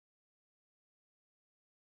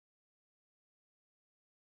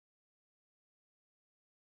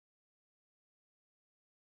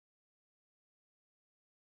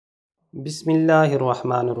بسم اللہ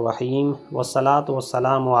الرحمن الرحیم والصلاة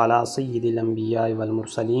والسلام علی سید الانبیاء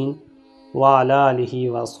والمرسلین وعلی آلہ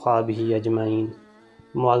واصحابہ اجمعین۔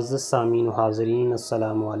 معزز سامعین و حاضرین،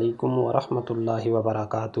 السلام علیکم ورحمۃ اللہ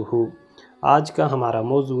وبرکاتہ۔ آج کا ہمارا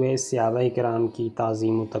موضوع ہے صحابہ کرام کی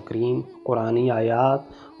تعظیم و تکریم، قرآنی آیات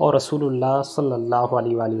اور رسول اللہ صلی اللہ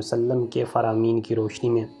علیہ وآلہ وسلم کے فرامین کی روشنی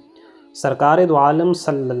میں سرکار دو عالم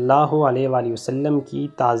صلی اللہ علیہ وآلہ وسلم کی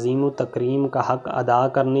تعظیم و تکریم کا حق ادا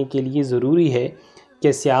کرنے کے لیے ضروری ہے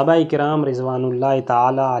کہ صحابہ کرام رضوان اللہ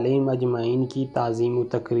تعالی علیہم اجمعین کی تعظیم و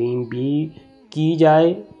تکریم بھی کی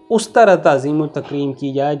جائے، اس طرح تعظیم و تکریم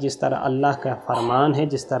کی جائے جس طرح اللہ کا فرمان ہے،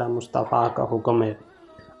 جس طرح مصطفیٰ کا حکم ہے۔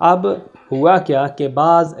 اب ہوا کیا کہ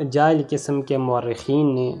بعض جاہل قسم کے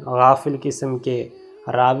مورخین نے، غافل قسم کے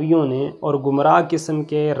راویوں نے اور گمراہ قسم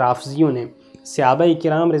کے رافضیوں نے صحابہ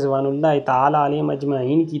کرام رضوان اللہ تعالی علیہم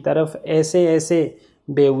اجمعین کی طرف ایسے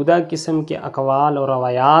بیہودہ قسم کے اقوال اور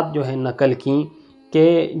روایات جو ہیں نقل کیں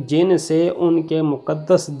کہ جن سے ان کے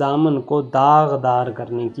مقدس دامن کو داغدار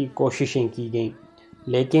کرنے کی کوششیں کی گئیں،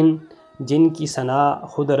 لیکن جن کی ثنا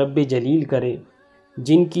خود رب جلیل کرے،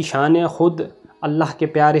 جن کی شان خود اللہ کے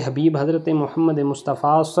پیارے حبیب حضرت محمد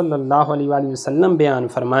مصطفیٰ صلی اللہ علیہ وآلہ وسلم بیان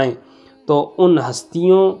فرمائیں، تو ان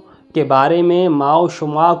ہستیوں کے بارے میں ماء و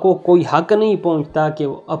شماع کو کوئی حق نہیں پہنچتا کہ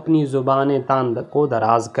وہ اپنی زبان تان کو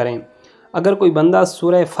دراز کریں۔ اگر کوئی بندہ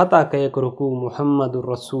سورہ فتح کا ایک رکوع محمد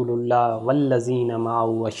الرسول اللہ والذین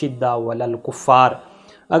معہ اشداء علی الکفار،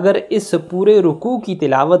 اگر اس پورے رکوع کی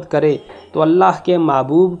تلاوت کرے تو اللہ کے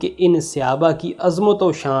محبوب کے ان صحابہ کی عظمت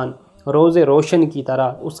و شان روز روشن کی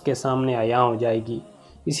طرح اس کے سامنے عیاں ہو جائے گی۔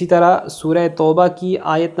 اسی طرح سورہ توبہ کی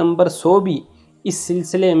آیت نمبر 100 بھی اس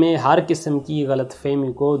سلسلے میں ہر قسم کی غلط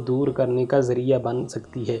فہمی کو دور کرنے کا ذریعہ بن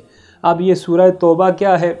سکتی ہے۔ اب یہ سورہ توبہ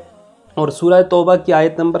کیا ہے؟ اور سورہ توبہ کی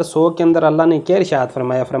آیت نمبر 100 کے اندر اللہ نے کیا ارشاد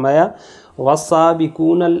فرمایا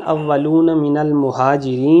وَالسَّابِقُونَ الْأَوَّلُونَ مِنَ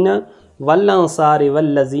الْمُهَاجِرِينَ وَالْأَنصَارِ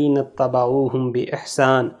وَالَّذِينَ اتَّبَعُوهُمْ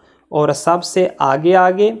بِإِحْسَانٍ، اور سب سے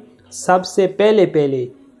آگے سب سے پہلے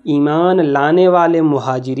ایمان لانے والے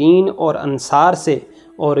مہاجرین اور انصار سے،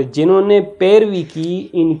 اور جنہوں نے پیروی کی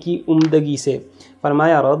ان کی عمدگی سے،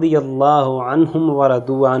 فرمایا رضی اللہ عنہم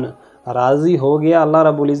ورضوا عنہ، راضی ہو گیا اللہ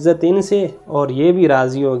رب العزت ان سے اور یہ بھی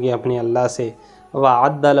راضی ہو گیا اپنے اللہ سے۔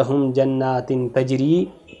 وَعَدَّ لَهُمْ جَنَّاتٍ تَجْرِي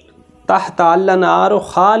تَحْتَ الْأَنْهَارُ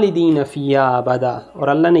خَالِدِينَ فِيهَا أَبَدًا، اور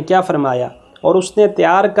اللہ نے کیا فرمایا، اور اس نے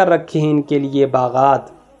تیار کر رکھے ہیں ان کے لیے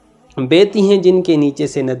باغات، بہتی ہیں جن کے نیچے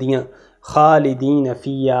سے ندیاں، خالدین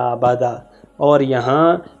فیہا ابدا، اور یہاں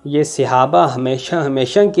یہ صحابہ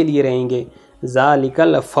ہمیشہ کے لیے رہیں گے۔ ذالک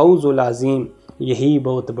الفوز العظیم، یہی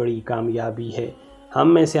بہت بڑی کامیابی ہے۔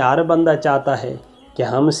 ہم میں سے ہر بندہ چاہتا ہے کہ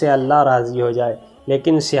ہم سے اللہ راضی ہو جائے،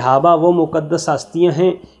 لیکن صحابہ وہ مقدس ہستیاں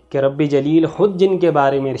ہیں کہ رب جلیل خود جن کے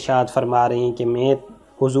بارے میں ارشاد فرما رہے ہیں کہ میں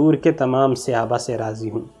حضور کے تمام صحابہ سے راضی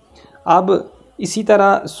ہوں۔ اب اسی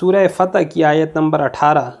طرح سورہ فتح کی آیت نمبر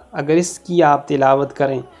 18، اگر اس کی آپ تلاوت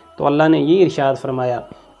کریں تو اللہ نے یہ ارشاد فرمایا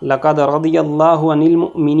لَقَدْ رَضِيَ اللَّهُ عَنِ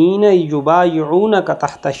الْمُؤْمِنِينَ يُبَايِعُونَكَ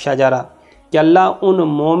تَحْتَ الشَّجَرَةِ، کہ اللہ ان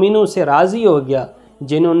مومنوں سے راضی ہو گیا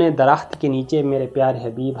جنہوں نے درخت کے نیچے میرے پیارے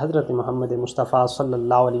حبیب حضرت محمد مصطفیٰ صلی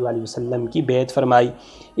اللہ علیہ وآلہ وسلم کی بیعت فرمائی۔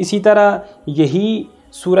 اسی طرح یہی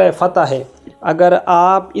سورہ فتح ہے، اگر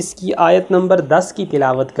آپ اس کی آیت نمبر 10 کی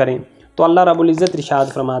تلاوت کریں تو اللہ رب العزت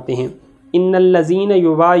ارشاد فرماتے ہیں ان الذین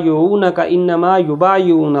یبایعونک انما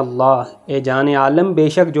یبایعون اللہ، اے جان عالم بے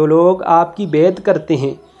شک جو لوگ آپ کی بیعت کرتے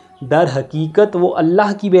ہیں در حقیقت وہ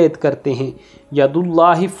اللہ کی بیعت کرتے ہیں، ید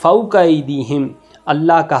اللہ فوق ایدیہم،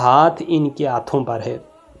 اللہ کا ہاتھ ان کے ہاتھوں پر ہے۔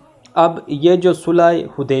 اب یہ جو صلح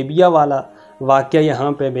حدیبیہ والا واقعہ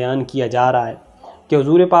یہاں پہ بیان کیا جا رہا ہے کہ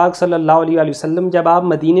حضور پاک صلی اللہ علیہ وسلم جب آپ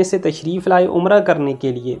مدینے سے تشریف لائے عمرہ کرنے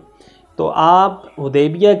کے لیے تو آپ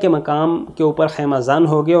حدیبیہ کے مقام کے اوپر خیمہ زن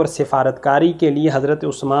ہو گئے اور سفارتکاری کے لیے حضرت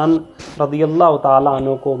عثمان رضی اللہ تعالیٰ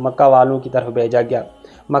عنہ کو مکہ والوں کی طرف بھیجا گیا۔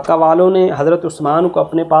 مکہ والوں نے حضرت عثمان کو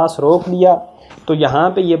اپنے پاس روک لیا، تو یہاں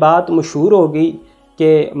پہ یہ بات مشہور ہو گئی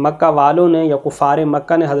کہ مکہ والوں نے یا کفار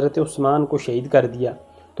مکہ نے حضرت عثمان کو شہید کر دیا۔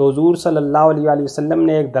 تو حضور صلی اللہ علیہ وآلہ وسلم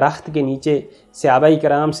نے ایک درخت کے نیچے صحابہ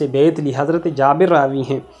کرام سے بیعت لی۔ حضرت جابر راوی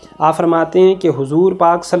ہیں، آپ فرماتے ہیں کہ حضور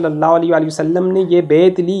پاک صلی اللہ علیہ وآلہ وسلم نے یہ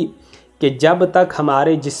بیعت لی کہ جب تک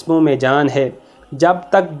ہمارے جسموں میں جان ہے، جب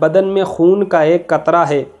تک بدن میں خون کا ایک قطرہ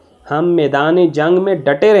ہے، ہم میدان جنگ میں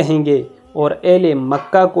ڈٹے رہیں گے اور اہل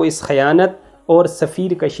مکہ کو اس خیانت اور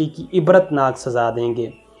سفیر کشی کی عبرت ناک سزا دیں گے،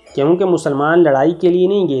 کیونکہ مسلمان لڑائی کے لیے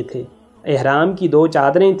نہیں گئے تھے، احرام کی 2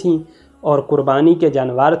 چادریں تھیں اور قربانی کے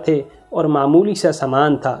جانور تھے اور معمولی سا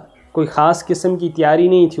سامان تھا، کوئی خاص قسم کی تیاری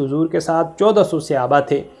نہیں تھی۔ حضور کے ساتھ 1400 صحابہ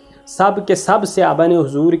تھے، سب کے سب صحابہ نے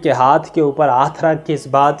حضور کے ہاتھ کے اوپر ہاتھ رکھ کے اس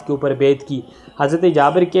بات کے اوپر بیعت کی۔ حضرت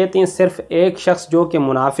جابر کہتے ہیں صرف ایک شخص جو کہ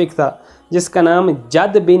منافق تھا، جس کا نام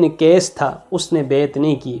جد بن کیس تھا، اس نے بیعت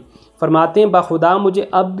نہیں کی۔ فرماتے ہیں بخدا مجھے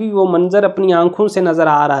اب بھی وہ منظر اپنی آنکھوں سے نظر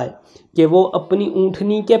آ رہا ہے کہ وہ اپنی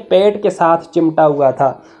اونٹنی کے پیٹ کے ساتھ چمٹا ہوا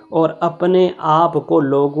تھا اور اپنے آپ کو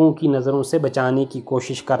لوگوں کی نظروں سے بچانے کی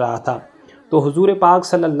کوشش کر رہا تھا۔ تو حضور پاک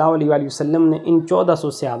صلی اللہ علیہ وآلہ وسلم نے ان 1400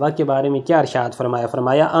 صحابہ کے بارے میں کیا ارشاد فرمایا؟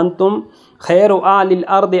 فرمایا انتم خیر اہل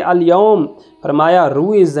الارض اليوم، فرمایا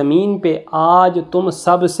روئے زمین پہ آج تم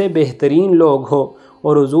سب سے بہترین لوگ ہو۔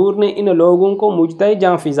 اور حضور نے ان لوگوں کو مجدہ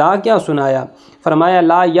جاں فضا کیا سنایا؟ فرمایا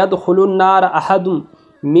لا يدخل النار احد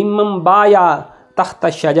ممن بایا تحت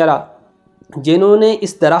الشجرہ، جنہوں نے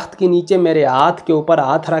اس درخت کے نیچے میرے ہاتھ کے اوپر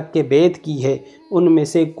ہاتھ رکھ کے بیعت کی ہے، ان میں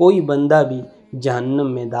سے کوئی بندہ بھی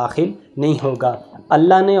جہنم میں داخل نہیں ہوگا۔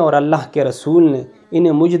 اللہ نے اور اللہ کے رسول نے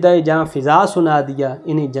انہیں مجدہ جاں فضا سنا دیا،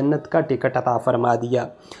 انہیں جنت کا ٹکٹ عطا فرما دیا۔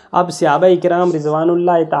 اب صحابہ کرام رضوان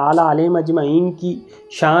اللہ تعالی علیہم اجمعین کی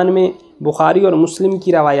شان میں بخاری اور مسلم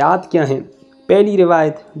کی روایات کیا ہیں؟ پہلی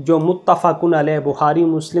روایت جو متفقن علیہ بخاری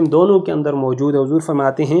مسلم دونوں کے اندر موجود ہے، حضور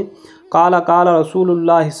فرماتے ہیں قال قال رسول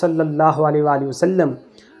اللہ صلی اللہ علیہ وآلہ وسلم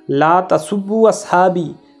لا تسبوا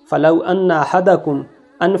اصحابی فلو ان احدکم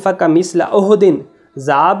انفق مثل احد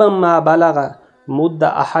ذهبا ما بلغ مد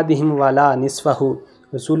احدہم ولا نصفہ۔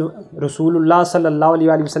 رسول اللہ صلی اللہ علیہ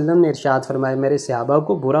وآلہ وسلم نے ارشاد فرمایا میرے صحابہ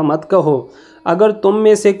کو برا مت کہو، اگر تم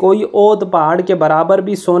میں سے کوئی اود پہاڑ کے برابر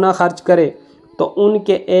بھی سونا خرچ کرے تو ان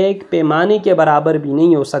کے ایک پیمانے کے برابر بھی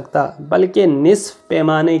نہیں ہو سکتا، بلکہ نصف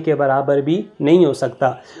پیمانے کے برابر بھی نہیں ہو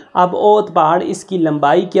سکتا۔ اب اود پہاڑ اس کی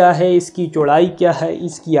لمبائی کیا ہے، اس کی چوڑائی کیا ہے،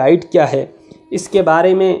 اس کی ہائٹ کیا ہے، اس کے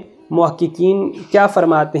بارے میں محققین کیا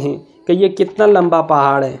فرماتے ہیں کہ یہ کتنا لمبا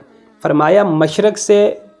پہاڑ ہے؟ فرمایا مشرق سے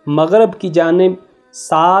مغرب کی جانب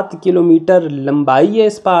 7 کلومیٹر لمبائی ہے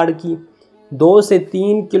اس پہاڑ کی، 2 سے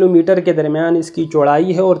 3 کلومیٹر کے درمیان اس کی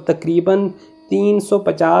چوڑائی ہے اور تقریباً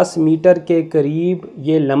 350 میٹر کے قریب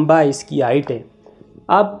یہ لمبا اس کی ہائٹ ہے۔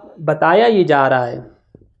 اب بتایا یہ جا رہا ہے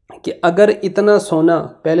کہ اگر اتنا سونا،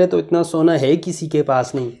 پہلے تو اتنا سونا ہے کسی کے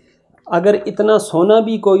پاس نہیں، اگر اتنا سونا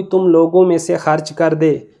بھی کوئی تم لوگوں میں سے خرچ کر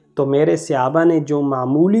دے تو میرے صحابہ نے جو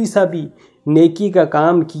معمولی سا بھی نیکی کا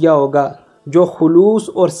کام کیا ہوگا، جو خلوص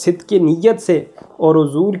اور صدق نیت سے اور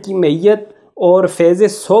حضور کی معیت اور فیض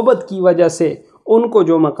صحبت کی وجہ سے ان کو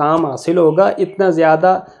جو مقام حاصل ہوگا، اتنا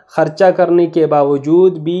زیادہ خرچہ کرنے کے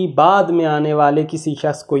باوجود بھی بعد میں آنے والے کسی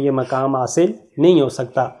شخص کو یہ مقام حاصل نہیں ہو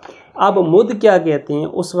سکتا۔ اب مد کیا کہتے ہیں؟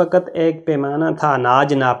 اس وقت ایک پیمانہ تھا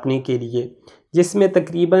اناج ناپنے کے لیے، جس میں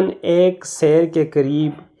تقریباً 1 سیر کے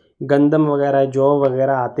قریب گندم وغیرہ جو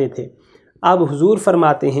وغیرہ آتے تھے۔ اب حضور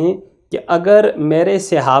فرماتے ہیں کہ اگر میرے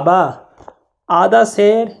صحابہ آدھا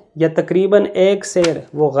سیر یا تقریباً 1 سیر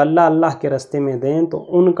وہ غلہ اللہ کے راستے میں دیں تو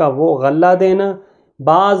ان کا وہ غلہ دینا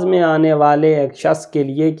بعض میں آنے والے ایک شخص کے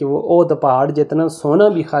لیے کہ وہ اود پہاڑ جتنا سونا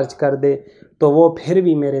بھی خرچ کر دے تو وہ پھر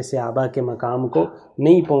بھی میرے صحابہ کے مقام کو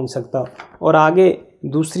نہیں پہنچ سکتا۔ اور آگے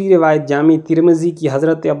دوسری روایت جامع ترمذی کی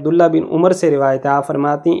حضرت عبداللہ بن عمر سے روایت آپ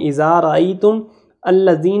فرماتے ہیں اذا رأیتم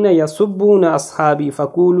الذین یسبون اصحابی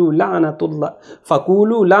فقولوا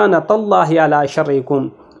لعنت اللہ علی شرکم،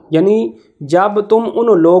 یعنی جب تم ان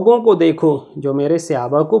لوگوں کو دیکھو جو میرے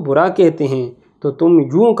صحابہ کو برا کہتے ہیں تو تم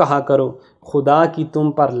یوں کہا کرو خدا کی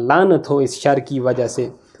تم پر لعنت ہو اس شر کی وجہ سے۔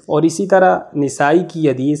 اور اسی طرح نسائی کی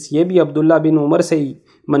حدیث یہ بھی عبداللہ بن عمر سے ہی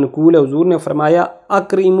منقول ہے، حضور نے فرمایا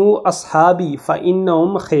اکرموا اصحابی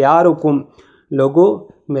فانہم خیارکم، لوگو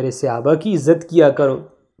میرے صحابہ کی عزت کیا کرو،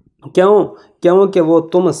 کیوں کہ وہ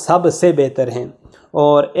تم سب سے بہتر ہیں۔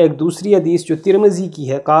 اور ایک دوسری حدیث جو ترمذی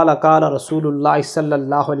کی ہے قال قال رسول اللہ صلی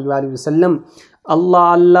اللہ علیہ وآلہ وسلم اللہ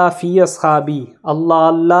اللہ فی اصحابی، اللہ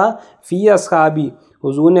اللہ فی اصحابی،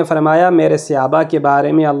 حضور نے فرمایا میرے صحابہ کے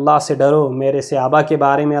بارے میں اللہ سے ڈرو، میرے صحابہ کے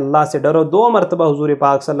بارے میں اللہ سے ڈرو۔ 2 مرتبہ حضور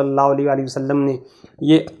پاک صلی اللہ علیہ وآلہ وسلم نے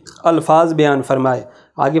یہ الفاظ بیان فرمائے۔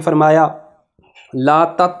 آگے فرمایا لا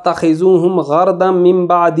تتخذوہم غردا من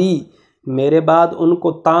بعدی، میرے بعد ان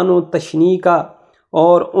کو طعن و تشنیع کا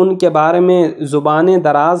اور ان کے بارے میں زبانیں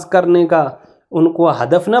دراز کرنے کا ان کو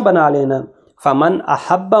ہدف نہ بنا لینا۔ فمن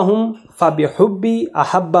احبہم فبحبی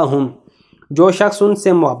احبہم، جو شخص ان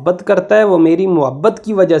سے محبت کرتا ہے وہ میری محبت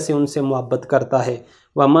کی وجہ سے ان سے محبت کرتا ہے۔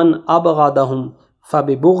 ومن ابغضہم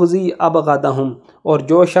فببغضی ابغضہم، اور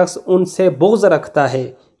جو شخص ان سے بغض رکھتا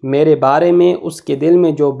ہے میرے بارے میں اس کے دل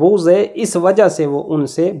میں جو بغض ہے اس وجہ سے وہ ان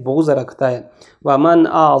سے بغض رکھتا ہے۔ ومن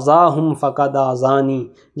اعزاہم فقد اعزانی،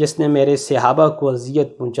 جس نے میرے صحابہ کو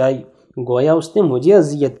اذیت پہنچائی گویا اس نے مجھے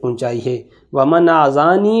اذیت پہنچائی ہے۔ ومن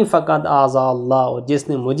اعزانی فقد اعزا اللہ، اور جس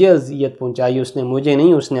نے مجھے اذیت پہنچائی اس نے مجھے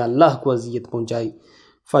نہیں، اس نے اللہ کو اذیت پہنچائی۔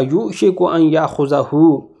 فیوشک ان یاخذہ،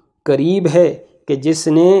 قریب ہے کہ جس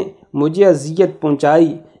نے مجھے اذیت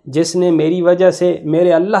پہنچائی، جس نے میری وجہ سے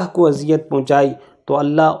میرے اللہ کو اذیت پہنچائی، تو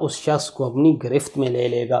اللہ اس شخص کو اپنی گرفت میں لے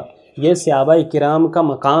لے گا۔ یہ صحابہ کرام کا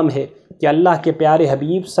مقام ہے کہ اللہ کے پیارے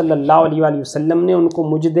حبیب صلی اللہ علیہ وآلہ وسلم نے ان کو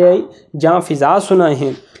مجدے جاں فضا سنائے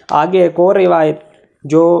ہیں۔ آگے ایک اور روایت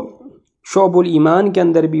جو شعب الایمان کے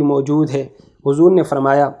اندر بھی موجود ہے، حضور نے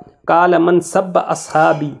فرمایا قال من سب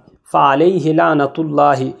اصحابی فعلیہ لعنۃ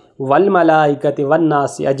اللہ والملائکۃ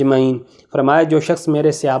والناس اجمعین، فرمایا جو شخص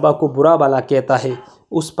میرے صحابہ کو برا بھلا کہتا ہے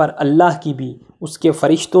اس پر اللہ کی بھی، اس کے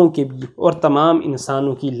فرشتوں کے بھی اور تمام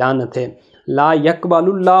انسانوں کی لعنت ہے۔ لا یقبل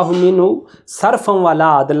اللہ منہ صرفا ولا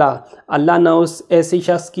عدلا، اللہ نہ اس ایسے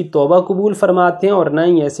شخص کی توبہ قبول فرماتے ہیں اور نہ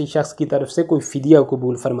ہی ایسے شخص کی طرف سے کوئی فدیہ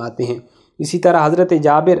قبول فرماتے ہیں۔ اسی طرح حضرت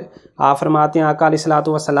جابر آپ فرماتے ہیں آقا علیہ الصلوۃ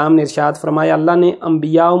والسلام نے ارشاد فرمایا اللہ نے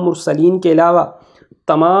انبیاء و مرسلین کے علاوہ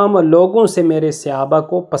تمام لوگوں سے میرے صحابہ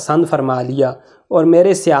کو پسند فرما لیا، اور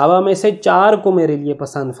میرے صحابہ میں سے 4 کو میرے لیے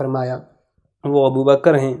پسند فرمایا، وہ ابو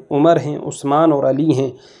بکر ہیں، عمر ہیں، عثمان اور علی ہیں۔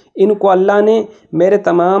 ان کو اللہ نے میرے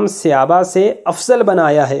تمام صحابہ سے افضل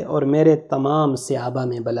بنایا ہے اور میرے تمام صحابہ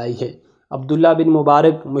میں بلائی ہے۔ عبداللہ بن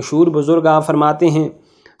مبارک مشہور بزرگ آپ فرماتے ہیں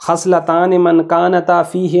خصلتان من کانتا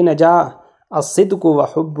فیہ نجا الصدق و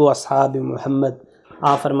حب اصحاب محمد،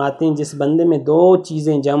 آپ فرماتے ہیں جس بندے میں 2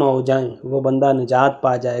 چیزیں جمع ہو جائیں وہ بندہ نجات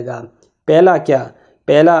پا جائے گا۔ پہلا کیا؟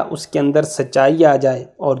 پہلا اس کے اندر سچائی آ جائے،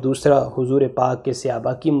 اور دوسرا حضور پاک کے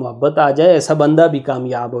صحابہ کی محبت آ جائے، ایسا بندہ بھی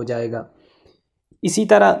کامیاب ہو جائے گا۔ اسی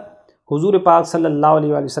طرح حضور پاک صلی اللہ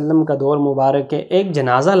علیہ وآلہ وسلم کا دور مبارک ہے، ایک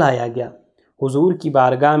جنازہ لایا گیا، حضور کی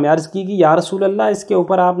بارگاہ میں عرض کی کہ یا رسول اللہ اس کے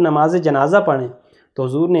اوپر آپ نماز جنازہ پڑھیں، تو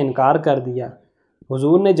حضور نے انکار کر دیا،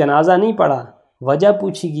 حضور نے جنازہ نہیں پڑھا۔ وجہ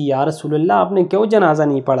پوچھی کہ یا رسول اللہ آپ نے کیوں جنازہ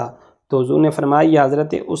نہیں پڑھا؟ تو حضور نے فرمایا یہ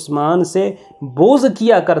حضرت عثمان سے بغض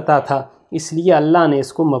کیا کرتا تھا، اس لیے اللہ نے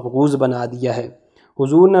اس کو مبغوض بنا دیا ہے۔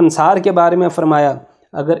 حضور نے انصار کے بارے میں فرمایا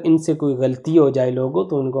اگر ان سے کوئی غلطی ہو جائے لوگوں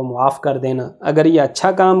تو ان کو معاف کر دینا، اگر یہ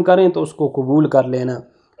اچھا کام کریں تو اس کو قبول کر لینا۔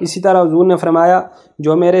 اسی طرح حضور نے فرمایا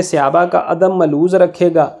جو میرے صحابہ کا ادب ملحوظ رکھے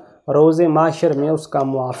گا روز محشر میں اس کا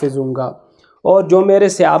محافظ ہوں گا، اور جو میرے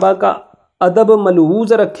صحابہ کا ادب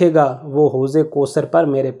ملحوظ رکھے گا وہ حوض کوثر پر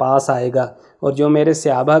میرے پاس آئے گا، اور جو میرے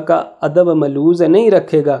صحابہ کا ادب ملحوظ نہیں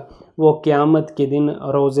رکھے گا وہ قیامت کے دن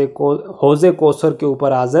حوض کوثر کے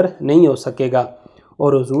اوپر حاضر نہیں ہو سکے گا۔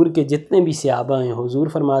 اور حضور کے جتنے بھی صحابہ ہیں حضور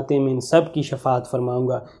فرماتے ہیں میں ان سب کی شفاعت فرماؤں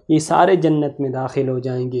گا، یہ سارے جنت میں داخل ہو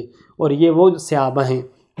جائیں گے۔ اور یہ وہ صحابہ ہیں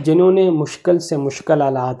جنہوں نے مشکل سے مشکل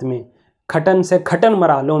حالات میں، کھٹن سے کھٹن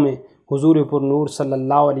مرحلوں میں حضور پر نور صلی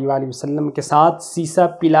اللہ علیہ وآلہ وسلم کے ساتھ سیسا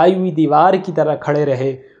پلائی ہوئی دیوار کی طرح کھڑے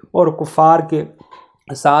رہے اور کفار کے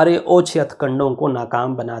سارے اوچھے ہتھ کنڈوں کو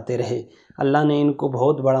ناکام بناتے رہے۔ اللہ نے ان کو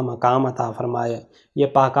بہت بڑا مقام عطا فرمایا، یہ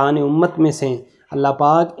پاکان امت میں سے ہیں۔ اللہ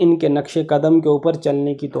پاک ان کے نقش قدم کے اوپر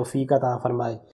چلنے کی توفیق عطا فرمائے۔